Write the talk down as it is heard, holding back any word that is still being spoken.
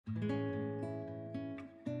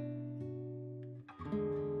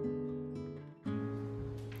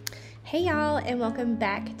Hey y'all, and welcome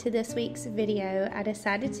back to this week's video. I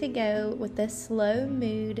decided to go with a slow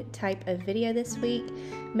mood type of video this week.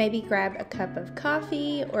 Maybe grab a cup of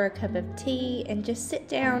coffee or a cup of tea and just sit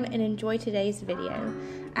down and enjoy today's video.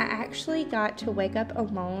 I actually got to wake up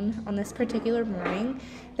alone on this particular morning.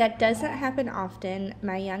 That doesn't happen often.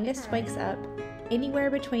 My youngest wakes up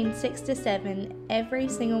anywhere between 6 to 7 every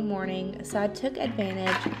single morning, so I took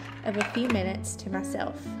advantage of a few minutes to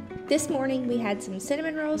myself. This morning we had some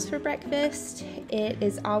cinnamon rolls for breakfast. It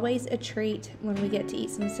is always a treat when we get to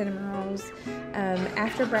eat some cinnamon rolls.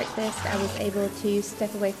 After breakfast I was able to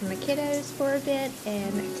step away from the kiddos for a bit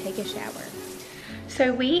and take a shower.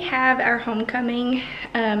 So we have our homecoming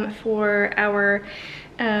for our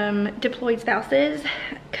deployed spouses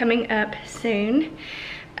coming up soon.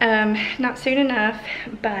 Not soon enough,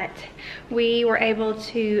 but we were able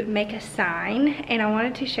to make a sign, and I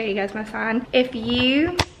wanted to show you guys my sign. If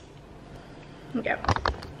you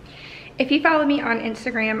follow me on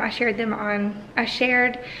Instagram, I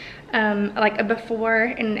shared like a before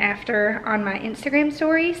and after on my Instagram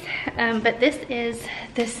stories, but this is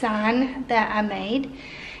the sign that I made,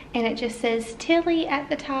 and it just says Tilley at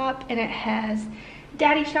the top, and it has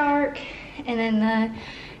Daddy Shark and then the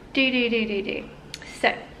do.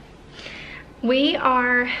 So we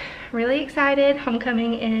are really excited.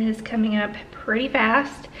 Homecoming is coming up pretty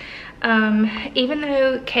fast. Even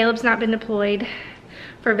though Caleb's not been deployed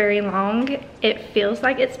for very long, it feels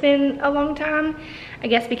like it's been a long time. I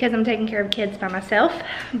guess because I'm taking care of kids by myself.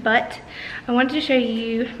 But I wanted to show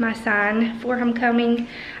you my sign for homecoming.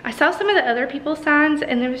 I saw some of the other people's signs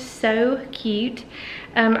and they were so cute.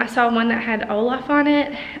 I saw one that had Olaf on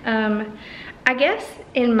it. I guess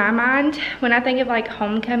in my mind, when I think of like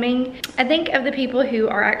homecoming, I think of the people who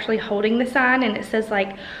are actually holding the sign and it says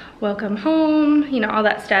like, welcome home, you know, all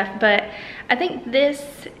that stuff. But I think these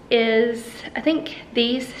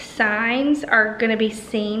signs are gonna be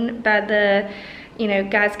seen by the, you know,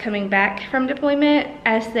 guys coming back from deployment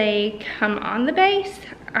as they come on the base.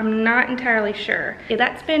 I'm not entirely sure. Yeah,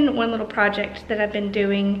 that's been one little project that I've been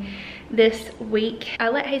doing this week. I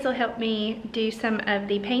let Hazel help me do some of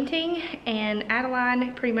the painting, and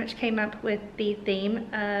Adeline pretty much came up with the theme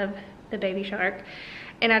of the baby shark.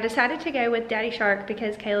 And I decided to go with Daddy Shark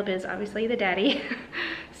because Caleb is obviously the daddy.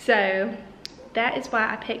 So that is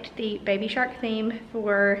why I picked the baby shark theme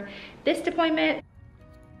for this deployment.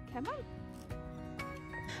 Come on.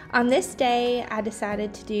 On this day, I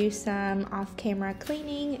decided to do some off-camera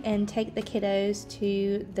cleaning and take the kiddos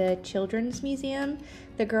to the Children's Museum.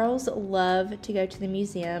 The girls love to go to the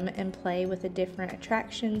museum and play with the different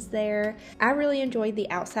attractions there. I really enjoyed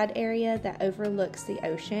the outside area that overlooks the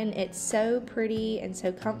ocean. It's so pretty and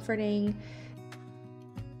so comforting.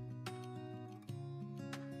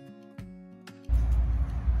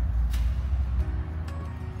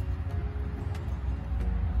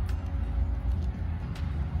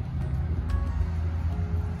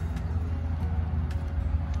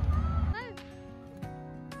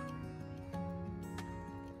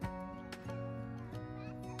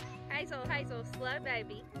 Hazel, slow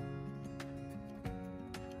baby.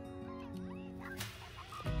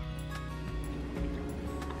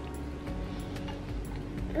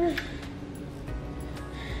 What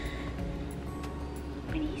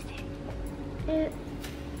is it?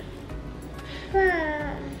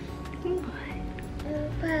 What?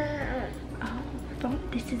 Oh, phone.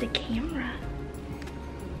 This is a camera.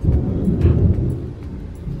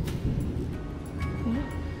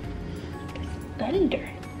 It's thunder.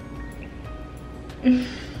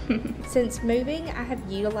 Since moving, I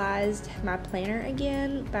have utilized my planner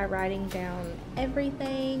again by writing down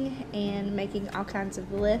everything and making all kinds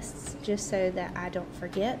of lists just so that I don't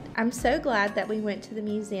forget. I'm so glad that we went to the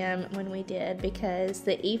museum when we did because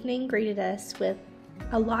the evening greeted us with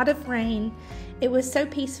a lot of rain. It was so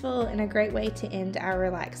peaceful and a great way to end our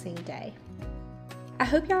relaxing day. I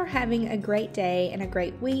hope y'all are having a great day and a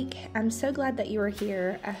great week. I'm so glad that you are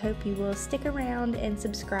here. I hope you will stick around and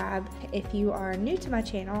subscribe. If you are new to my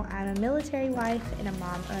channel, I'm a military wife and a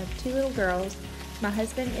mom of 2 little girls. My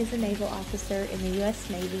husband is a naval officer in the U.S.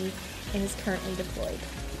 Navy and is currently deployed.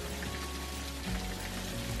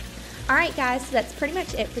 Alright guys, so that's pretty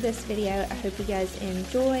much it for this video. I hope you guys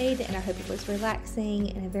enjoyed and I hope it was relaxing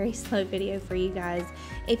and a very slow video for you guys.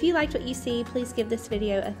 If you liked what you see, please give this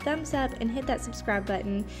video a thumbs up and hit that subscribe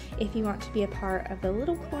button if you want to be a part of the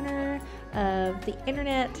little corner of the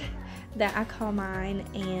internet that I call mine.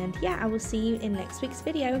 And yeah, I will see you in next week's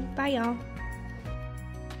video. Bye y'all.